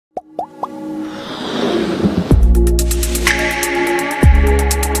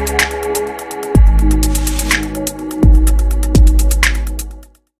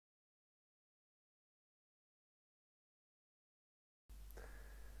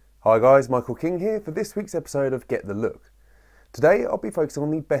Hi guys, Michael King here for this week's episode of Get the Look. Today I'll be focusing on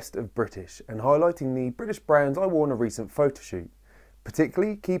the best of British and highlighting the British brands I wore in a recent photo shoot,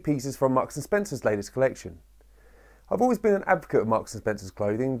 particularly key pieces from Marks & Spencer's latest collection. I've always been an advocate of Marks & Spencer's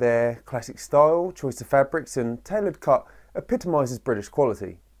clothing. Their classic style, choice of fabrics and tailored cut epitomises British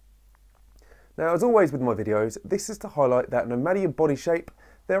quality. Now, as always with my videos, this is to highlight that no matter your body shape,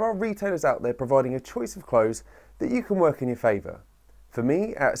 there are retailers out there providing a choice of clothes that you can work in your favour. For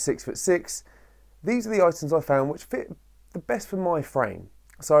me, at 6'6", these are the items I found which fit the best for my frame.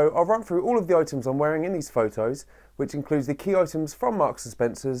 So I'll run through all of the items I'm wearing in these photos, which includes the key items from Marks &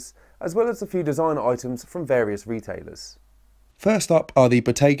 Spencer's, as well as a few designer items from various retailers. First up are the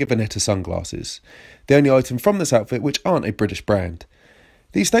Bottega Venetta sunglasses, the only item from this outfit which aren't a British brand.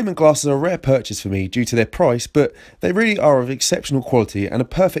 These statement glasses are a rare purchase for me due to their price, but they really are of exceptional quality and a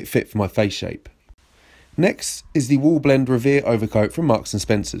perfect fit for my face shape. Next is the wool blend Revere overcoat from Marks &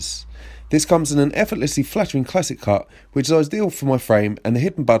 Spencer's. This comes in an effortlessly flattering classic cut, which is ideal for my frame, and the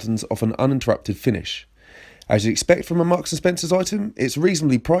hidden buttons offer an uninterrupted finish. As you'd expect from a Marks & Spencer's item, it's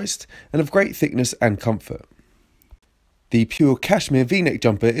reasonably priced and of great thickness and comfort. The pure Cashmere V-neck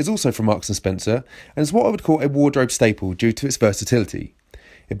jumper is also from Marks & Spencer and is what I would call a wardrobe staple due to its versatility.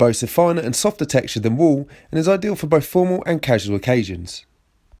 It boasts a finer and softer texture than wool and is ideal for both formal and casual occasions.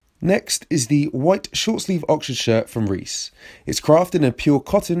 Next is the white short sleeve Oxford shirt from Reiss. It's crafted in pure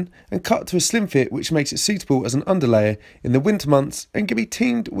cotton and cut to a slim fit, which makes it suitable as an underlayer in the winter months and can be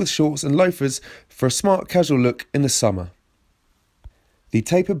teamed with shorts and loafers for a smart casual look in the summer. The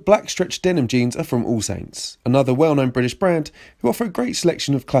tapered black stretch denim jeans are from Saints, another well-known British brand who offer a great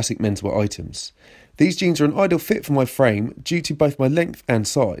selection of classic menswear items. These jeans are an ideal fit for my frame due to both my length and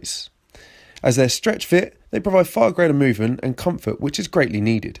size. As their stretch fit, they provide far greater movement and comfort, which is greatly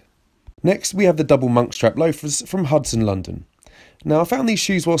needed. Next, we have the double monk strap loafers from Hudson London. Now, I found these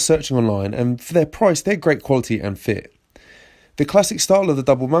shoes while searching online, and for their price, they're great quality and fit. The classic style of the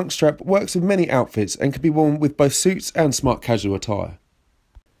double monk strap works with many outfits and can be worn with both suits and smart casual attire.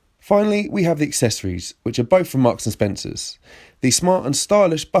 Finally, we have the accessories, which are both from Marks & Spencer's. These smart and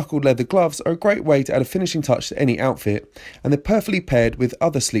stylish buckled leather gloves are a great way to add a finishing touch to any outfit, and they're perfectly paired with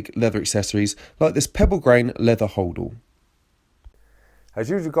other sleek leather accessories like this Pebble grain leather Holdall. As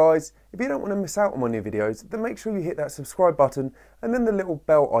usual guys, if you don't want to miss out on my new videos, then make sure you hit that subscribe button and then the little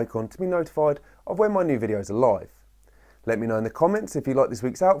bell icon to be notified of when my new videos are live. Let me know in the comments if you like this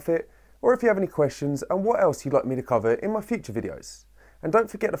week's outfit, or if you have any questions and what else you'd like me to cover in my future videos. And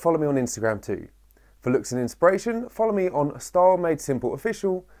don't forget to follow me on Instagram too. For looks and inspiration, follow me on Style Made Simple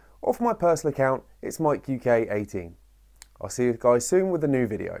Official, or for my personal account, it's MikeUK18. I'll see you guys soon with a new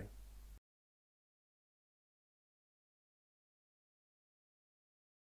video.